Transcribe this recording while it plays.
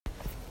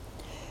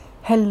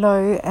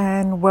Hello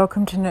and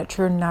welcome to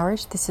Nurture and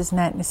Nourish. This is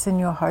Nat Nissen,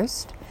 your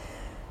host.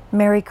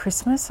 Merry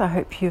Christmas. I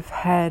hope you've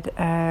had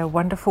a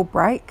wonderful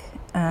break.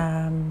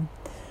 We're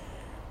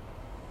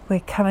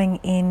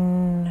coming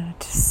in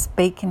to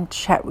speak and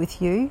chat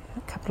with you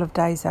a couple of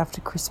days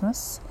after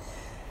Christmas.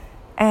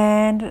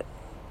 And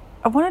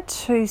I wanted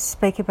to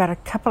speak about a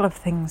couple of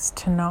things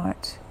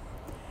tonight.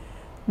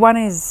 One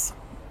is,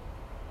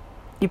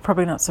 you're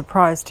probably not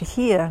surprised to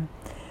hear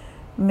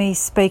me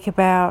speak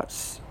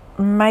about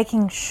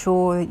making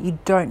sure that you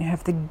don't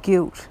have the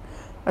guilt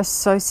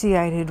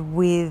associated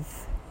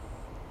with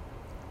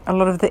a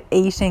lot of the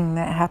eating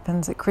that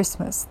happens at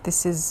Christmas.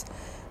 This is,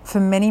 for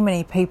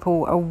many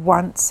people, a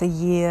once a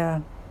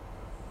year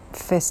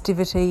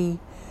festivity,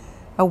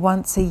 a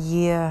once a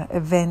year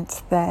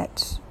event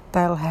that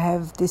they'll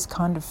have this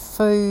kind of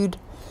food,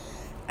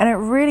 and it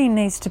really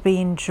needs to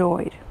be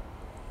enjoyed.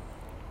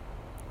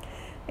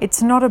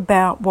 It's not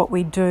about what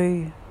we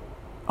do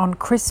on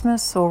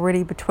Christmas or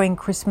really between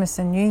Christmas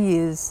and New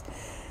Year's.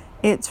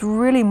 It's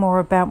really more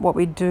about what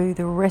we do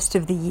the rest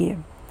of the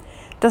year.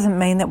 Doesn't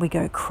mean that we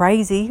go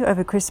crazy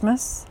over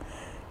Christmas,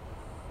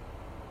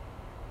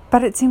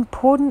 but it's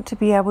important to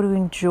be able to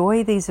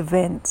enjoy these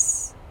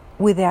events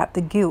without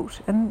the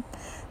guilt. And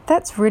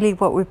that's really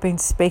what we've been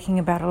speaking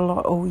about a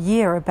lot all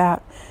year,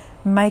 about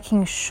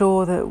making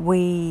sure that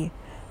we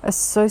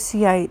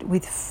associate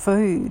with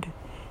food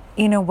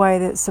in a way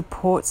that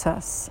supports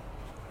us,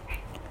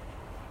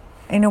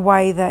 in a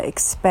way that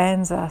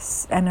expands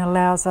us and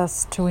allows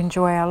us to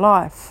enjoy our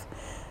life,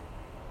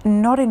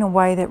 not in a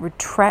way that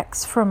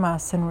retracts from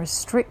us and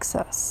restricts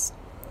us.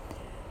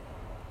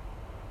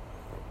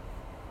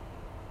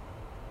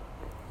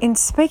 In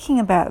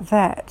speaking about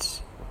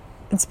that,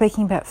 and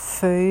speaking about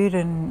food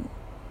and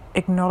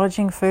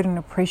acknowledging food and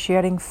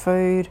appreciating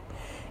food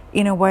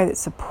in a way that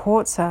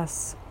supports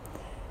us,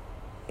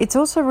 it's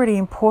also really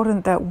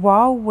important that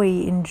while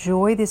we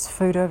enjoy this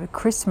food over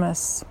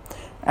Christmas,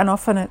 and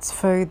often it's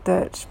food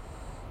that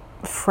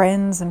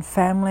friends and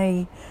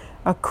family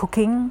are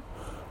cooking,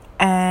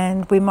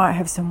 and we might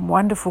have some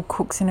wonderful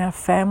cooks in our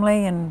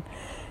family, and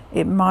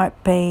it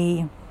might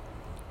be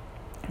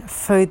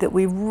food that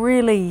we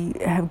really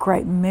have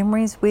great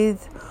memories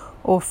with,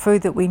 or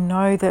food that we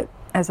know that,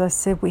 as I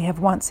said, we have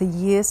once a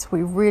year, so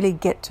we really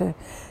get to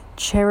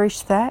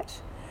cherish that.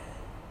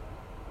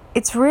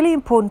 It's really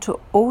important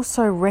to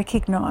also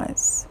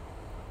recognize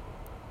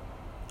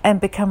and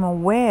become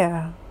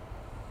aware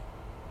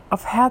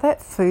of how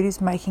that food is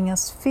making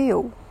us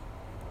feel.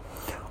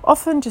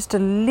 Often just a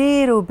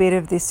little bit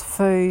of this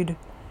food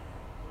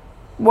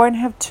won't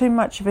have too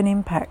much of an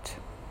impact.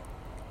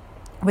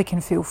 We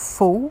can feel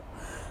full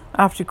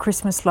after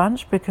Christmas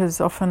lunch because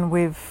often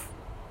we've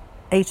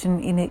eaten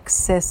in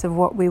excess of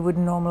what we would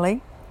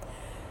normally.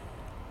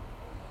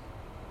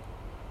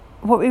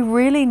 What we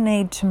really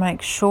need to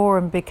make sure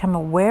and become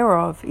aware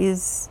of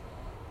is,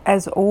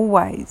 as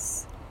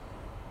always,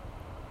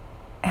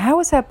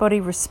 how is our body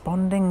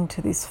responding to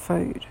this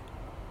food?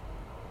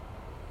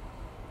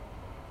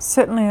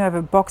 Certainly over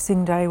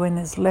Boxing Day, when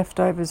there's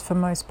leftovers for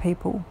most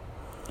people,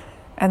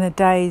 and the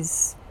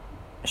days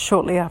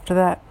shortly after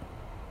that.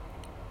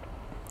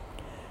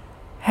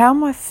 How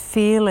am I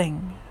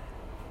feeling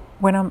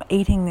when I'm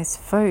eating this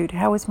food?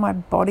 How is my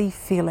body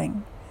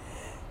feeling?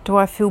 Do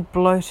I feel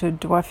bloated?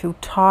 Do I feel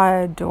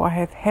tired? Do I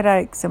have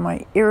headaches? Am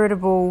I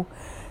irritable?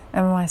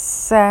 Am I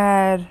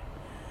sad?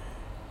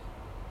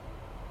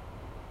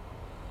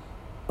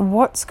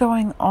 What's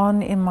going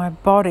on in my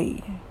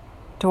body?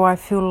 Do I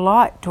feel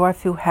light? Do I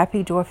feel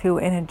happy? Do I feel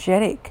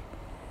energetic?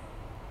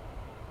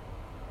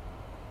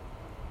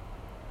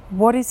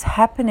 What is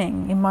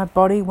happening in my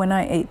body when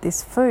I eat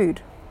this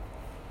food?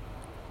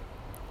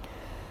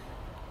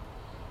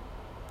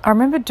 I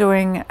remember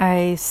doing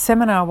a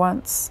seminar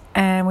once,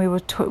 and we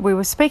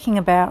were speaking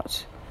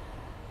about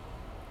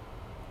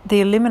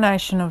the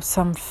elimination of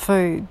some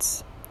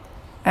foods,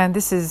 and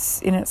this is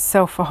in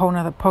itself a whole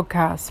nother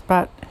podcast,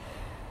 but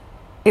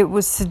it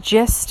was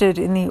suggested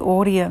in the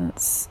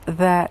audience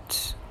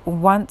that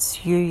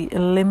once you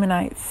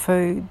eliminate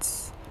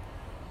foods,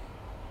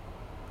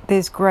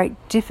 there's great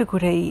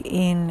difficulty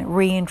in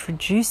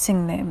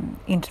reintroducing them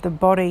into the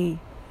body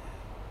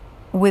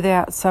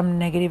without some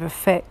negative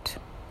effect.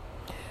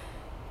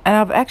 And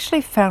I've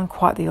actually found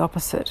quite the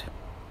opposite.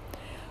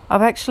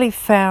 I've actually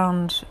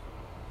found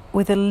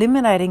with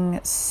eliminating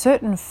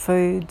certain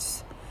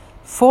foods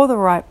for the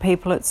right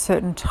people at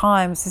certain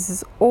times, this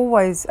is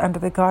always under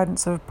the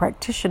guidance of a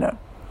practitioner,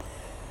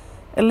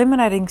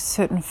 eliminating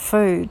certain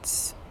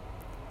foods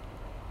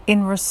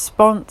in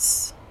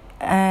response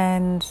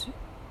and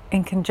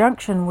in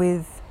conjunction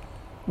with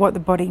what the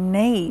body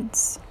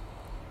needs,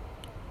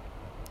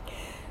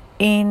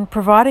 in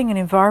providing an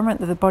environment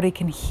that the body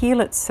can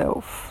heal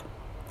itself,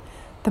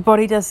 the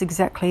body does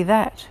exactly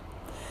that.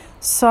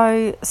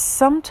 So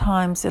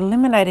sometimes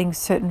eliminating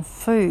certain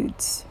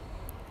foods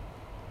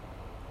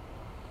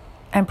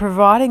and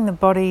providing the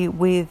body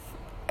with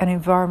an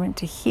environment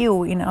to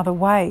heal in other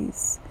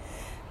ways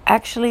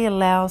actually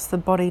allows the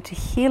body to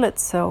heal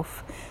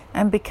itself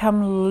and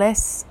become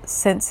less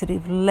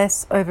sensitive,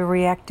 less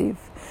overreactive,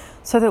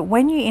 so that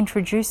when you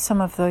introduce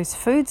some of those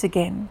foods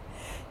again,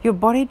 your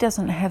body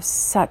doesn't have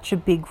such a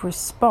big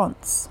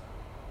response.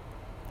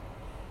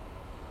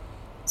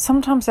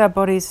 Sometimes our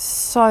body is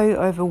so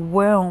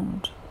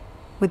overwhelmed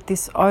with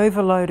this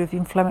overload of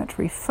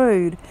inflammatory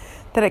food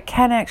that it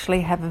can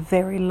actually have a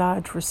very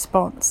large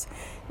response.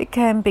 It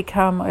can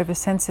become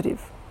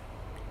oversensitive.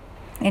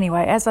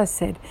 Anyway, as I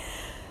said,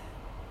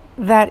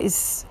 that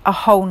is a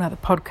whole nother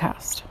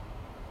podcast.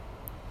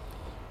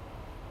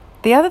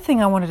 The other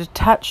thing I wanted to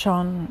touch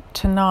on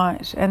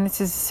tonight, and this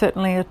is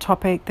certainly a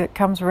topic that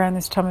comes around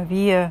this time of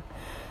year,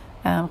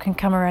 can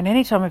come around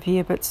any time of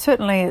year, but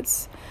certainly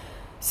it's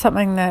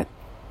something that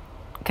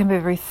can be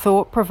very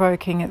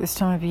thought-provoking at this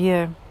time of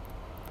year,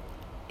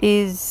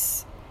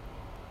 is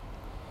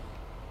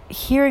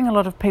hearing a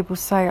lot of people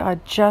say, I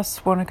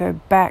just want to go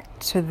back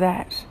to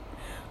that.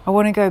 I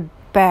want to go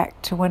back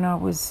to when I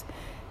was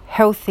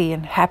healthy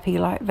and happy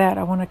like that.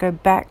 I want to go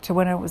back to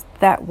when I was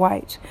that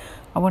weight.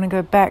 I want to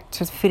go back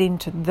to fit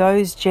into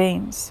those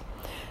genes.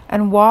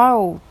 And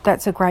while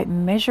that's a great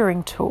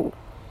measuring tool,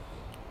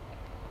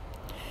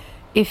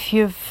 if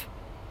you've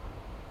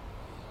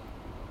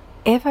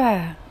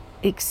ever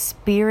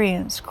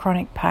experienced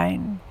chronic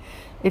pain,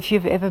 if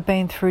you've ever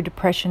been through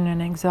depression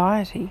and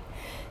anxiety,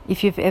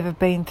 if you've ever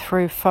been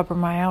through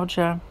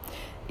fibromyalgia,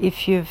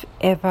 if you've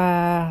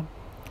ever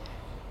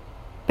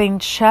been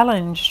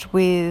challenged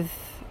with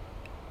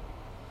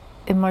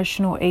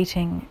emotional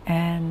eating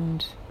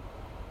and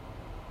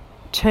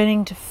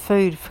turning to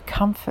food for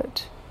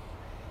comfort,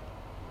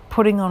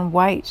 putting on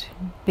weight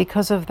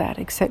because of that,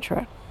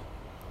 etc.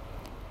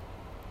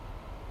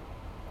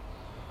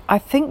 I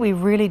think we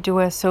really do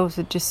ourselves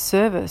a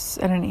disservice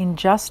and an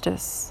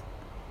injustice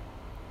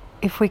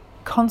if we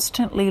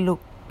constantly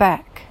look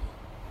back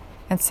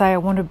and say, I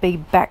want to be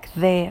back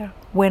there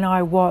when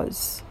I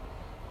was.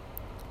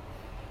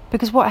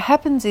 Because what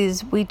happens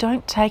is we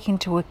don't take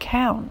into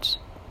account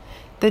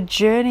the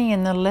journey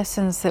and the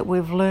lessons that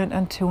we've learned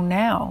until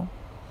now,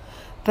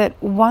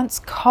 that once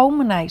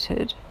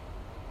culminated,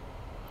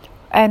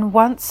 and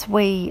once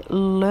we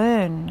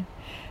learn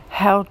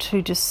how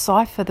to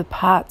decipher the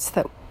parts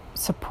that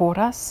support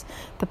us,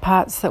 the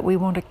parts that we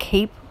want to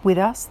keep with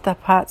us, the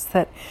parts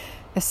that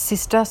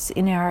assist us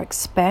in our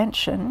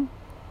expansion,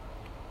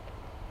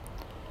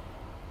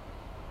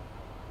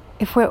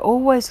 if we're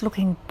always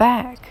looking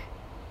back,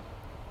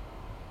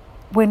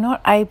 we're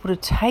not able to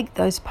take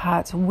those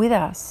parts with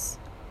us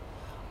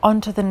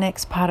onto the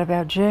next part of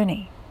our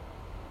journey.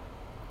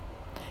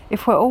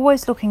 If we're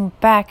always looking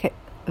back at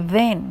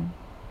then,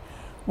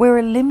 we're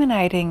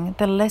eliminating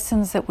the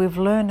lessons that we've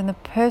learned and the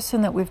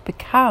person that we've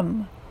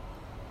become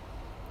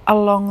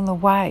along the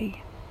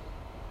way.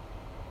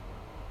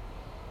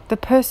 The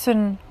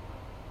person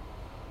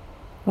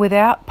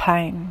without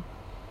pain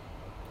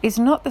is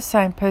not the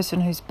same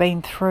person who's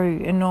been through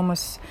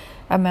enormous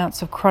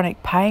amounts of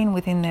chronic pain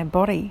within their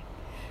body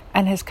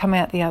and has come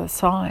out the other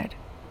side.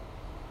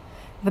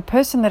 The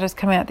person that has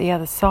come out the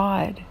other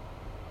side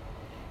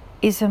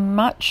is a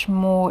much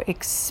more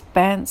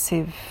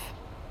expansive,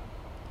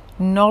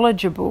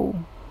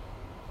 knowledgeable,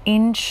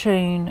 in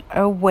tune,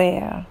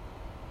 aware,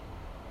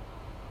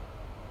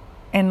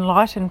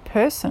 enlightened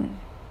person.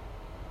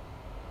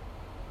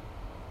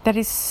 That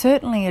is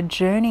certainly a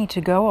journey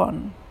to go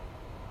on.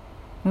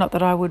 Not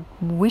that I would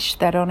wish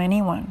that on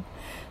anyone,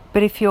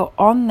 but if you're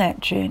on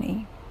that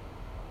journey,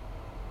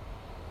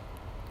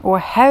 or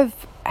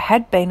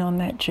had been on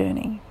that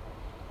journey,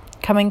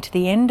 coming to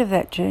the end of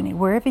that journey,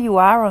 wherever you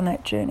are on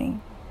that journey,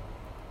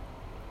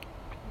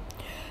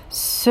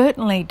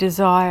 certainly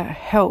desire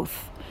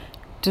health,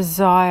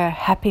 desire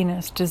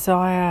happiness,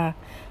 desire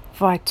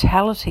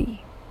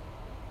vitality,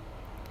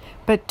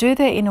 but do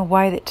that in a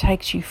way that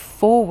takes you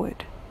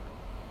forward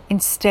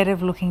instead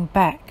of looking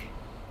back.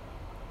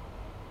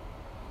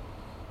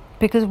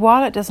 Because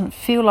while it doesn't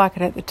feel like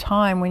it at the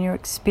time when you're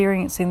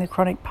experiencing the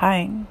chronic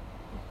pain,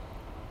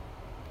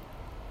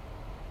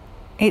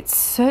 it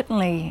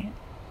certainly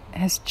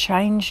has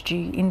changed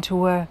you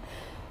into a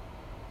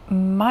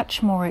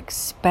much more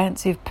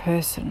expansive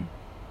person.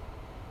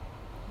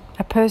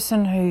 A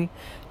person who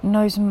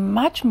knows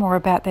much more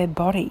about their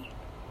body,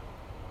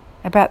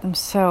 about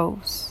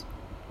themselves,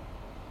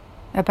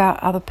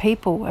 about other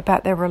people,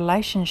 about their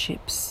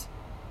relationships.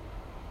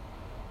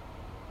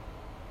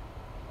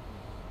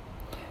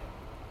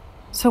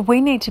 So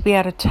we need to be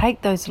able to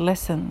take those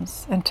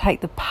lessons and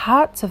take the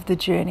parts of the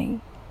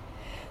journey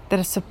that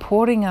are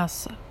supporting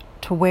us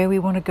to where we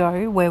want to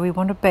go, where we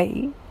want to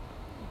be.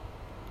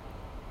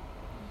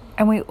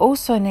 And we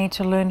also need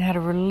to learn how to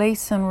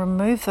release and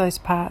remove those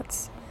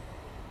parts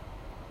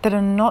that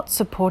are not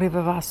supportive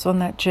of us on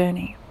that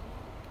journey.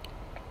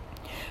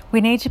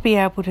 We need to be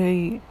able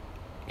to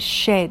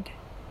shed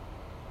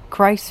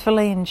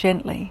gracefully and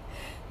gently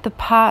the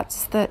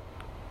parts that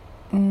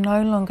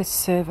no longer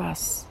serve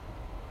us,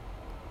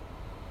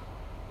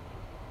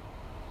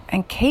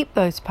 and keep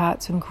those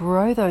parts and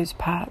grow those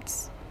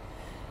parts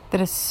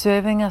that are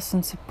serving us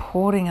and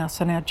supporting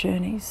us on our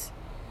journeys.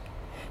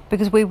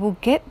 because we will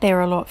get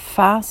there a lot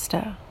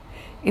faster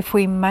if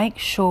we make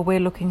sure we're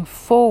looking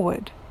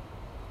forward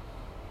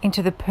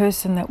into the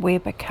person that we're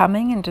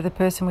becoming, into the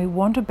person we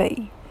want to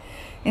be,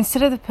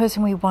 instead of the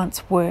person we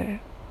once were,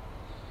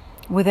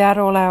 without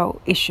all our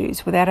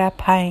issues, without our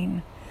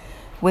pain,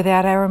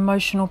 without our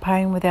emotional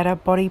pain, without our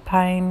body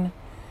pain,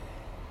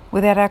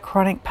 without our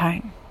chronic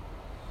pain,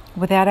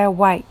 without our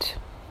weight.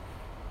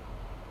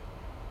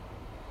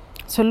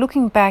 So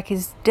looking back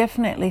is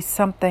definitely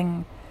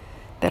something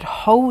that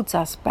holds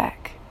us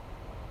back.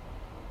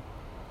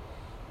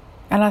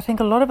 And I think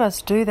a lot of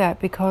us do that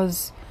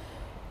because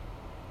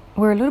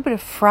we're a little bit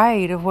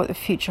afraid of what the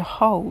future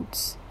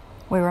holds.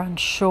 We're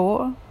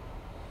unsure.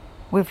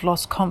 We've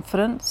lost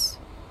confidence.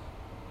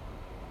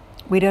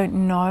 We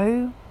don't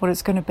know what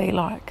it's going to be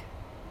like.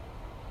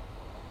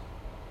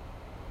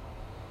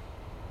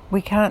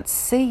 We can't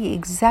see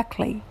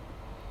exactly.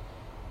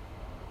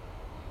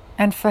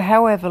 And for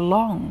however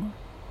long,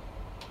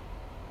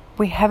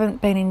 we haven't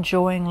been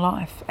enjoying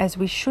life as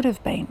we should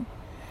have been,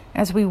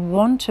 as we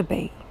want to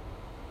be,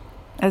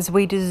 as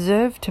we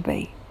deserve to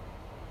be.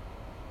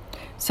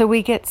 So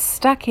we get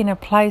stuck in a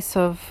place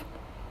of,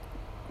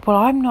 well,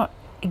 I'm not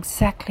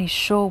exactly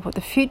sure what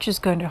the future's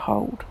going to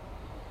hold.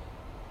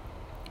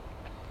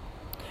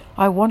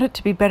 I want it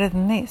to be better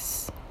than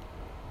this,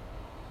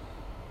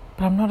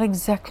 but I'm not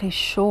exactly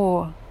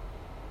sure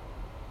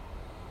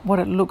what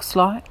it looks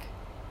like,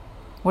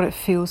 what it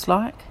feels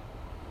like,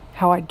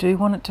 how I do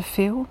want it to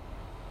feel.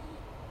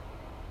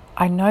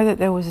 I know that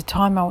there was a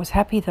time I was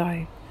happy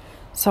though,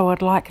 so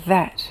I'd like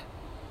that.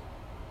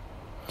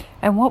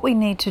 And what we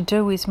need to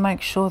do is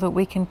make sure that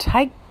we can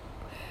take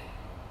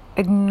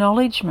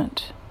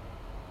acknowledgement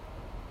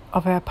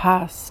of our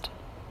past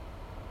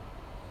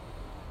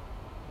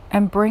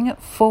and bring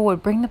it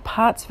forward, bring the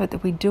parts of it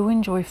that we do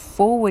enjoy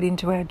forward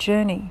into our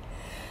journey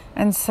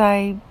and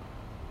say,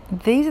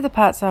 these are the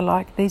parts I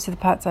like, these are the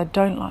parts I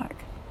don't like.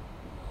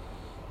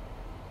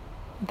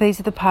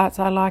 These are the parts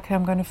I like that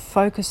I'm going to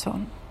focus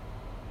on.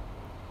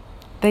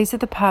 These are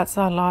the parts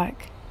I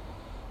like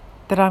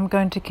that I'm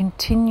going to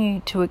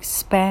continue to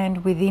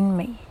expand within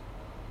me.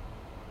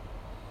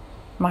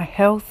 My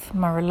health,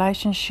 my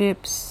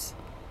relationships,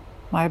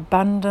 my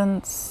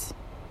abundance,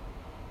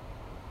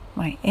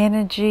 my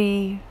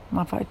energy,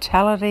 my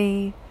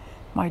vitality,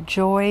 my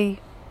joy,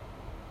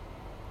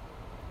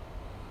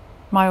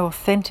 my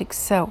authentic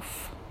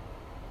self.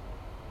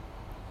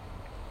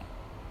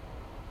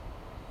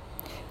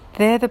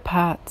 They're the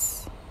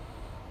parts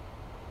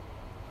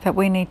that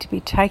we need to be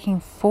taking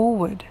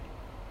forward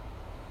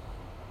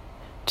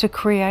to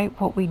create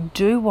what we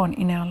do want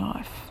in our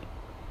life.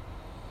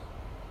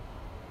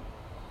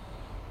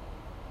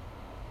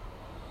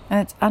 And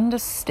it's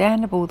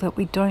understandable that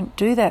we don't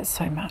do that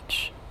so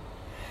much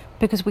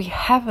because we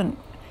haven't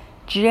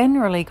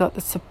generally got the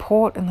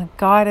support and the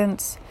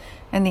guidance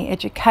and the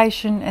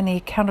education and the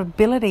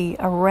accountability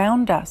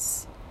around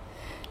us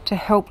to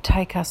help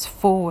take us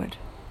forward.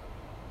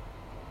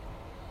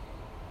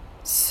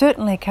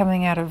 Certainly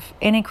coming out of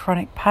any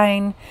chronic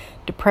pain,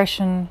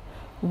 depression,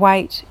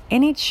 weight,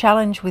 any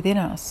challenge within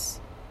us,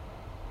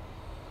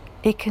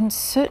 it can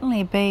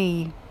certainly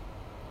be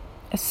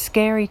a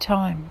scary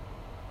time.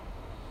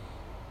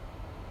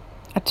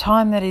 A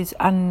time that is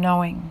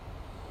unknowing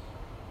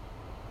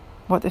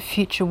what the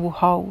future will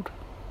hold.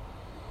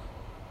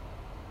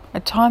 A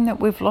time that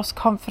we've lost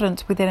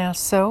confidence within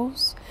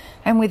ourselves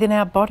and within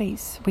our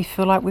bodies. We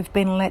feel like we've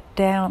been let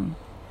down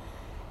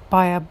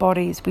by our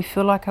bodies. We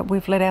feel like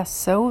we've let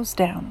ourselves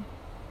down.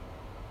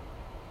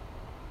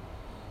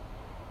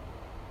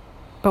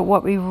 But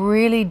what we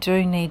really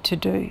do need to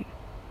do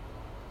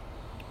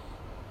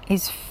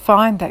is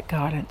find that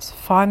guidance,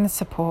 find the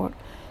support,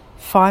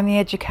 find the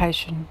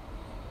education,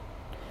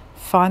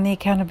 find the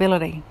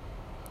accountability,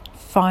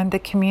 find the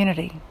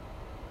community,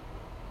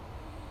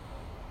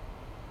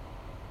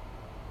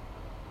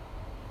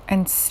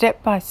 and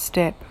step by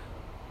step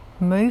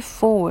move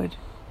forward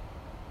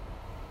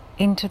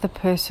into the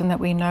person that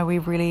we know we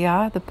really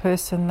are, the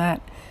person that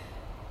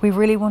we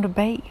really want to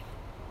be.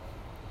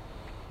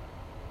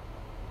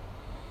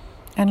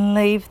 And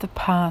leave the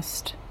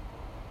past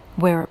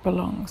where it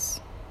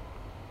belongs.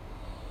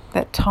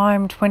 That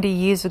time 20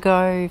 years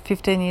ago,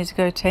 15 years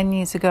ago, 10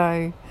 years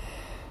ago,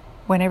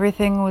 when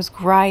everything was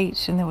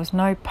great and there was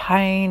no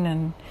pain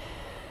and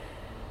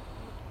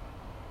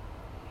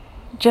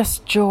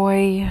just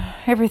joy,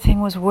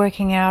 everything was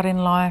working out in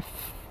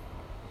life,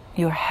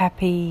 you're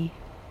happy.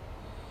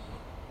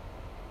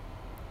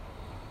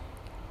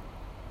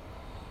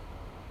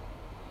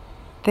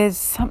 There's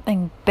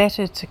something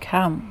better to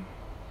come.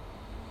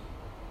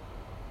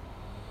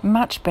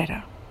 Much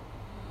better.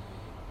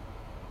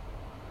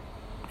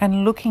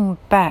 And looking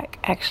back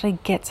actually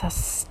gets us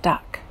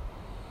stuck.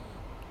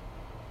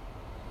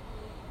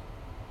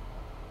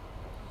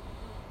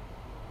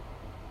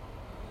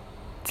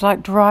 It's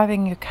like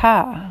driving your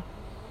car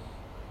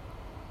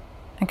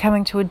and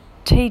coming to a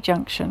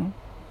T-junction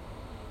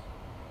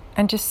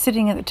and just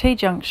sitting at the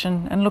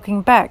T-junction and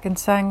looking back and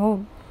saying,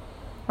 well,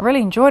 I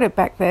really enjoyed it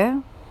back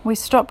there. We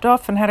stopped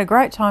off and had a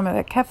great time at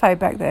that cafe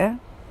back there.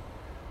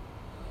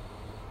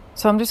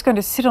 So I'm just going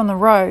to sit on the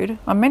road.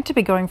 I'm meant to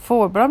be going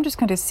forward, but I'm just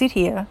going to sit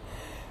here.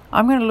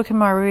 I'm going to look in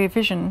my rear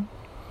vision,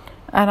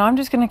 and I'm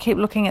just going to keep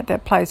looking at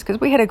that place because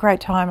we had a great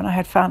time and I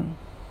had fun.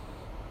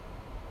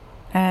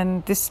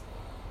 And this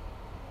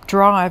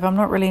drive, I'm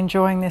not really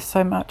enjoying this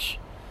so much.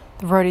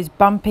 The road is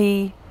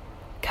bumpy,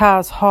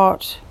 car's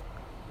hot.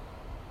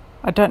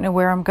 I don't know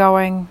where I'm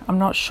going. I'm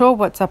not sure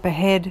what's up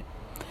ahead.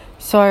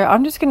 So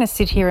I'm just going to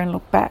sit here and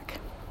look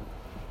back.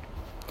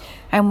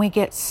 And we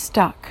get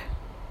stuck.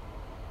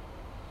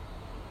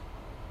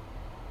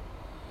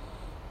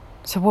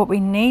 So what we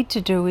need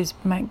to do is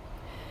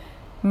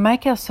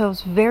make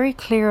ourselves very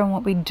clear on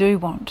what we do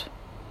want.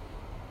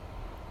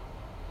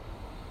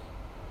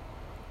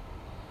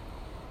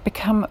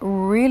 Become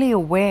really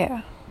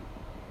aware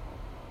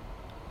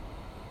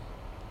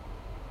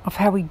of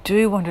how we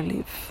do want to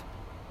live.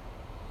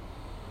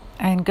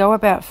 And go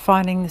about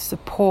finding the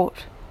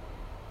support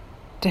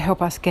to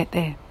help us get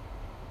there.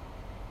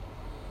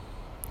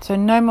 So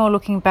no more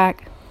looking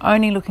back,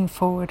 only looking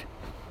forward.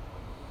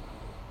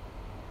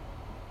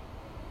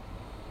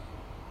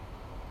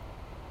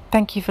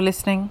 Thank you for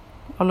listening.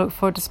 I look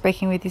forward to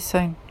speaking with you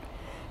soon.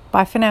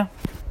 Bye for now.